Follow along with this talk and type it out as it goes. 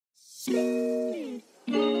Good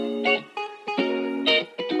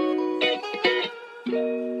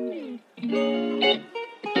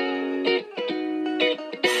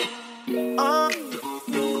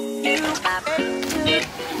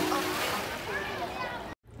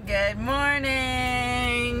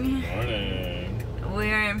morning. Morning.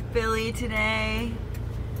 We're in Philly today.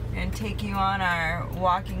 We're gonna take you on our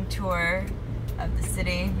walking tour of the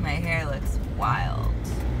city. My hair looks wild.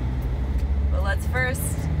 But let's first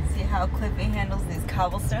see how Cliffy handles these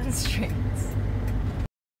cobblestone streets.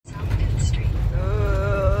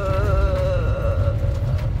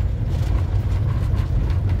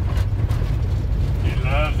 He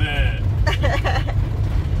loves it.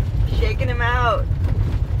 Shaking him out.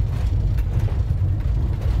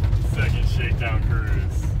 Second shakedown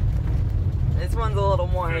cruise. This one's a little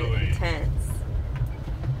more Philly. intense.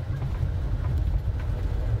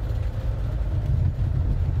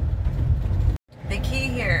 The key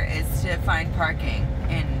here is to find parking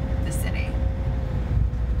in the city,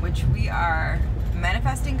 which we are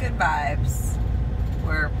manifesting good vibes.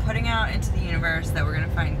 We're putting out into the universe that we're going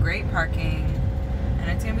to find great parking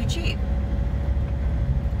and it's going to be cheap.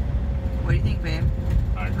 What do you think, babe?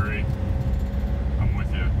 I agree. I'm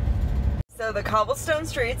with you. So the cobblestone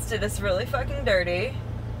streets did us really fucking dirty.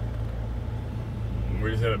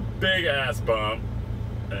 We just hit a big ass bump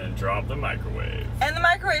and dropped the microwave. And the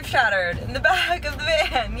microwave shattered in the back of the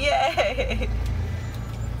van. Yay!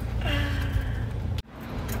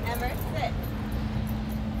 Number 6.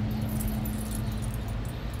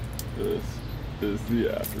 This is the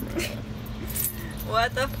aftermath.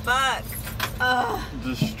 What the fuck? Ugh.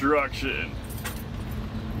 Destruction.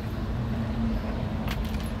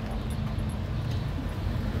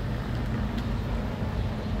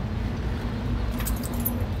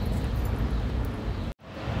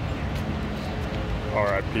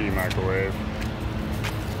 R.I.P. microwave.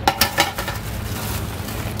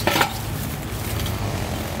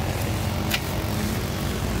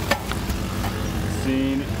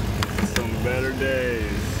 Seen some better days.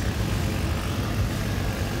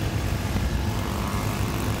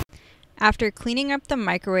 After cleaning up the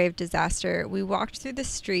microwave disaster, we walked through the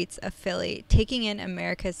streets of Philly, taking in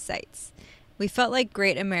America's sights. We felt like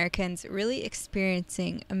great Americans really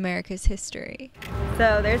experiencing America's history.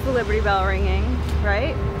 So there's the Liberty Bell ringing,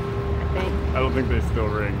 right? I think. I don't think they still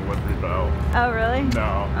ring Liberty Bell. Oh, really?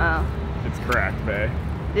 No. Oh. It's cracked, bae.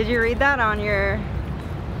 Did you read that on your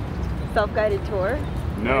self-guided tour?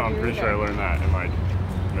 No, I'm pretty sure I learned that in like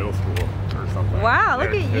middle school or something. Wow,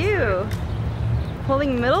 look There's at you. history.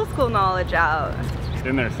 Pulling middle school knowledge out. It's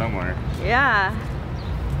in there somewhere. Yeah.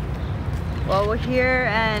 Well, we're here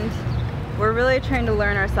and we're really trying to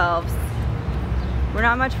learn ourselves. We're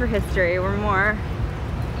not much for history, we're more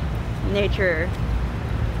nature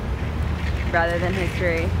rather than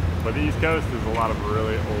history. But the East Coast is a lot of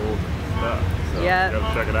really old stuff. So Yep. you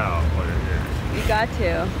gotta check it out while you're here. You got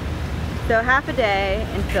to. So half a day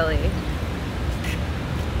in Philly.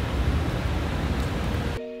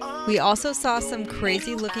 We also saw some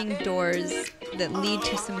crazy looking doors that lead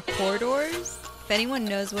to some corridors. If anyone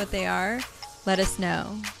knows what they are, let us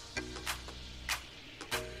know.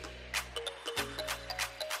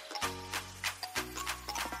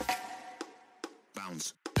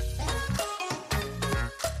 Bounce.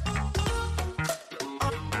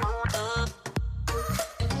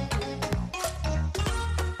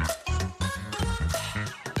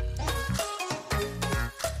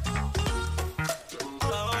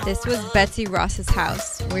 This was Betsy Ross's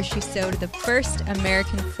house, where she sewed the first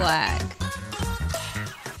American flag.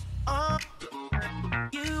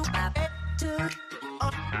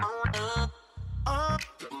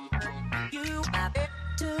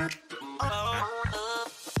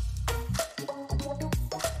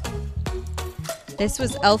 This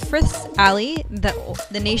was Elfrith's Alli,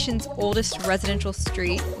 the nation's oldest residential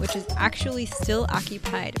street, which is actually still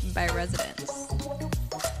occupied by residents.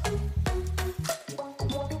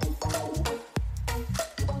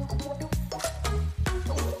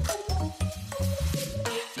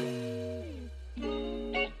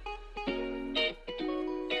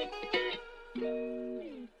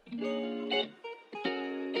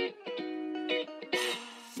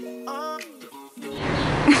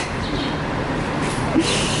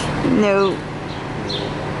 No.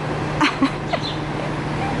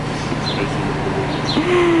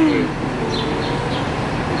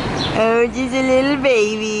 Oh, just a little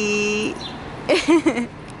baby.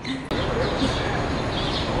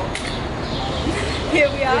 Here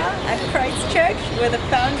we are at Christ Church, where the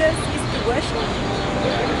founders used to worship.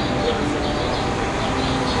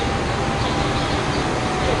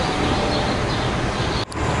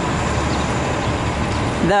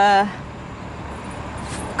 The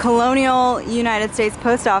colonial United States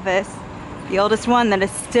Post Office, the oldest one that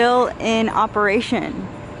is still in operation.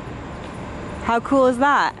 How cool is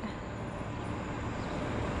that?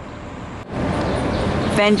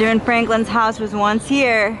 Benjamin Franklin's house was once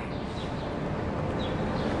here.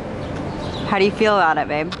 How do you feel about it,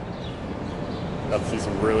 babe? Got to see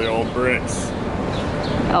some really old bricks.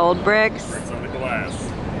 Old bricks. Bricks on the glass.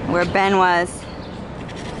 Where Ben was.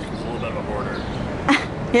 It's a little bit of a hoarder.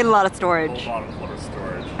 He had a lot of storage. A lot of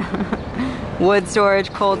storage. Wood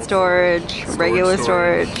storage, cold storage, regular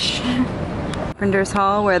storage. Carpenter's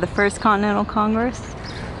Hall, where the First Continental Congress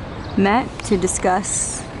met to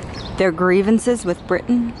discuss their grievances with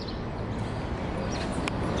Britain.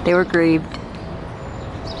 They were grieved.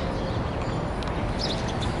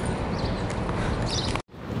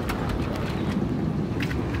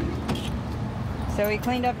 So we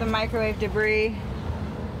cleaned up the microwave debris.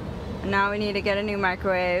 Now we need to get a new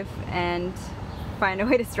microwave and find a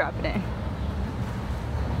way to strap it in.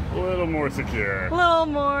 A little more secure. A little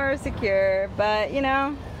more secure, but you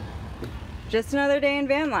know, just another day in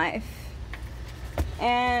van life.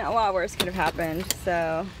 And a lot worse could have happened,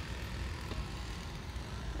 so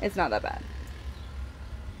it's not that bad.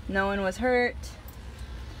 No one was hurt.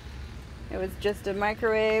 It was just a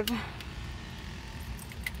microwave.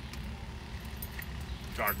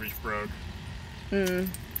 Dog reach broke.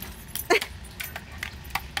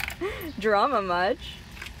 Drama much?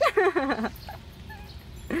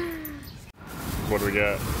 What do we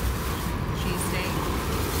got? Cheesesteak.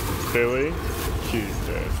 Philly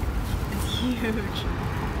cheesesteak. It's huge.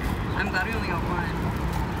 I'm glad we only got one.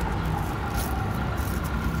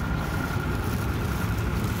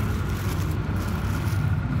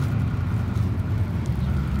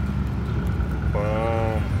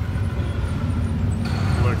 Boom.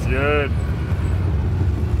 Looks good.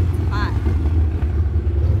 Hot.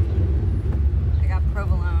 I got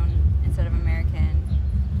provolone instead of American.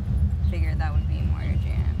 Figured that would be more your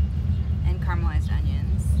jam. And caramelized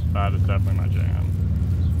onions. That is definitely my jam.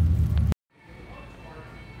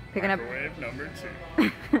 Picking up. Microwave number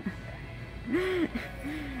 2.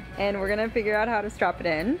 And we're gonna figure out how to strap it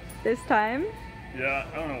in this time. Yeah,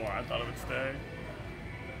 I don't know why I thought it would stay.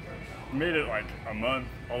 Made it like a month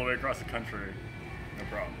all the way across the country. No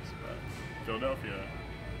problems, but Philadelphia,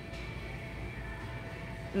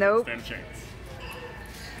 Nope. stand a chance.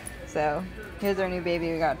 So here's our new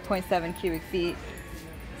baby. We got 0.7 cubic feet,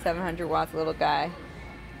 700 watts little guy.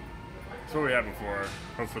 That's what we had before.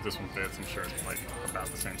 Hopefully this one fits. I'm sure it's like about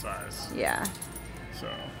the same size. Yeah. So.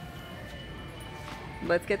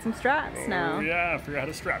 Let's get some straps now. Oh yeah, I forgot how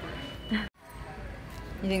to strap it.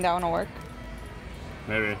 You think that one will work?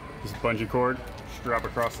 Maybe. Just a bungee cord, strap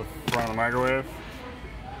across the front of the microwave.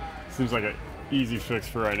 Seems like an easy fix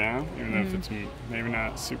for right now, even if it's maybe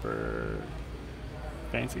not super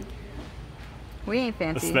fancy. We ain't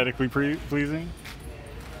fancy. Aesthetically pleasing.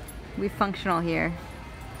 We functional here.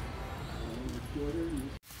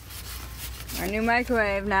 Our new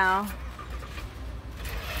microwave now.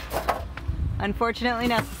 Unfortunately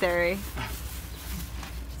necessary.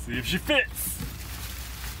 See if she fits.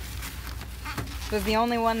 This was the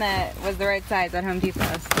only one that was the right size at Home Depot,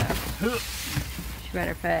 so she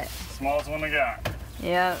better fit. Smallest one we got.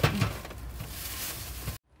 Yep.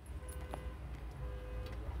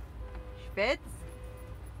 She fits.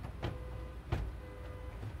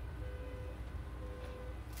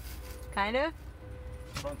 Kind of.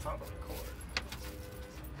 It's on top of the cord.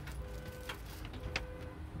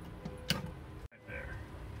 Right there.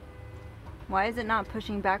 Why is it not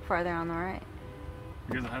pushing back farther on the right?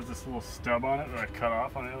 Because it has this little stub on it that I cut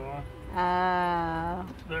off on the other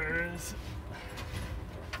one. There is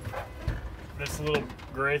this little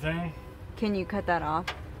gray thing. Can you cut that off?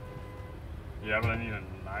 Yeah, but I need a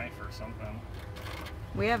knife or something.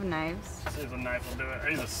 We have knives. See if a knife will do it. I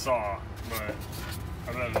use a saw, but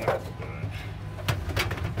I bet a knife will do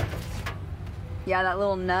it. Yeah, that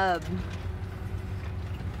little nub.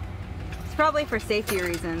 It's probably for safety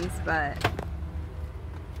reasons, but...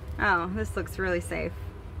 Oh, this looks really safe.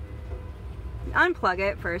 Unplug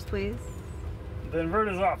it first, please. The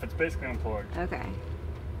inverter's off. It's basically unplugged. Okay.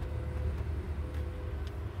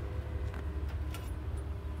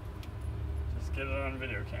 Just get it on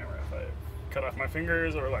video camera if I cut off my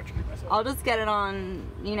fingers or electrocute myself. I'll just get it on,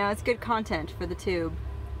 you know, it's good content for the tube.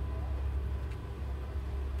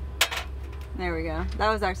 There we go. That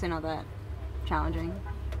was actually not that challenging.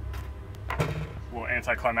 A little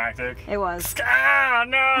anticlimactic. It was. Ah,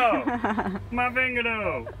 no! My finger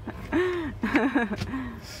though!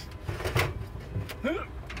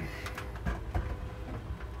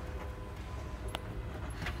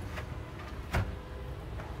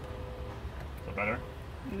 Better?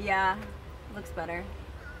 Yeah, looks better.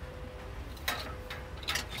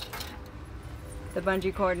 The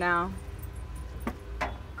bungee cord now.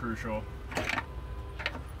 Crucial.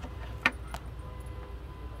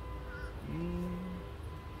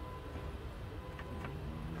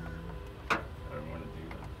 I want to do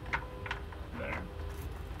that. There.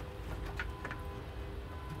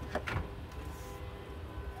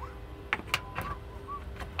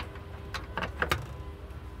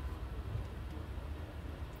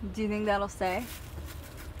 Do you think that'll stay?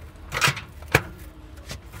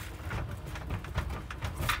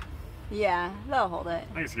 Yeah, that'll hold it.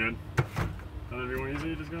 I think it's good. Another be one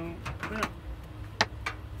easy, just go. Yeah.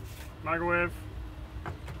 Microwave.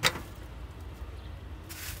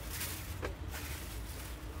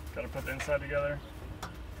 Gotta put the inside together.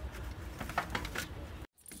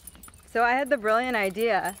 So I had the brilliant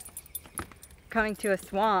idea coming to a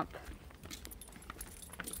swamp.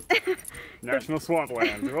 National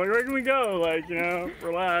swampland. We're like, where can we go? Like, you know,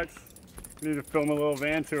 relax. We need to film a little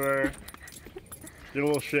van tour. Get a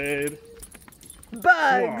little shade.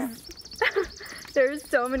 Bugs! There's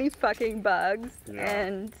so many fucking bugs, Yeah.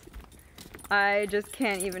 and I just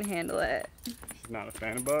can't even handle it. She's not a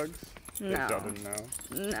fan of bugs. No. If y'all didn't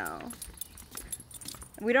know. No.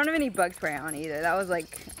 We don't have any bug spray on either. That was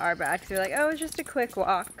like our bad, because we were like, oh, it's just a quick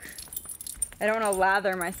walk. I don't want to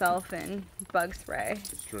lather myself in bug spray,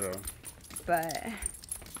 It's true. but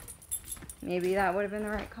maybe that would have been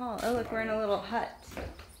the right call. Oh, look, we're in a little hut.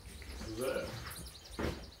 This is it.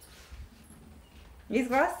 These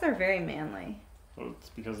glasses are very manly. Well, it's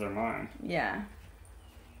because they're mine. Yeah.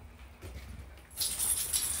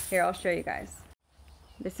 Here, I'll show you guys.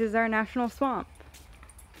 This is our national swamp.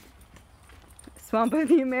 Swamp of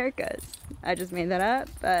the Americas. I just made that up,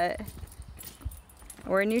 but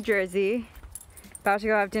we're in New Jersey. About to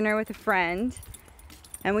go have dinner with a friend.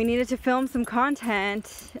 And we needed to film some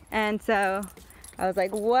content. And so I was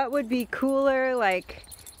like, what would be cooler? Like,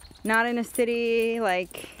 not in a city,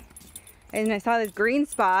 like... And I saw this green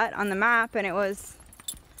spot on the map, and it was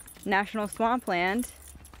National Swampland.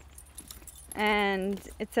 And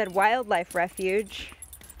it said wildlife refuge.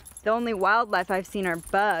 The only wildlife I've seen are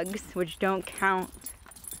bugs, which don't count.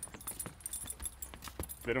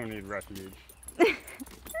 They don't need refuge. We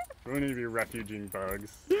don't need to be refuging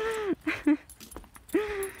bugs.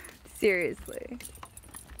 Seriously.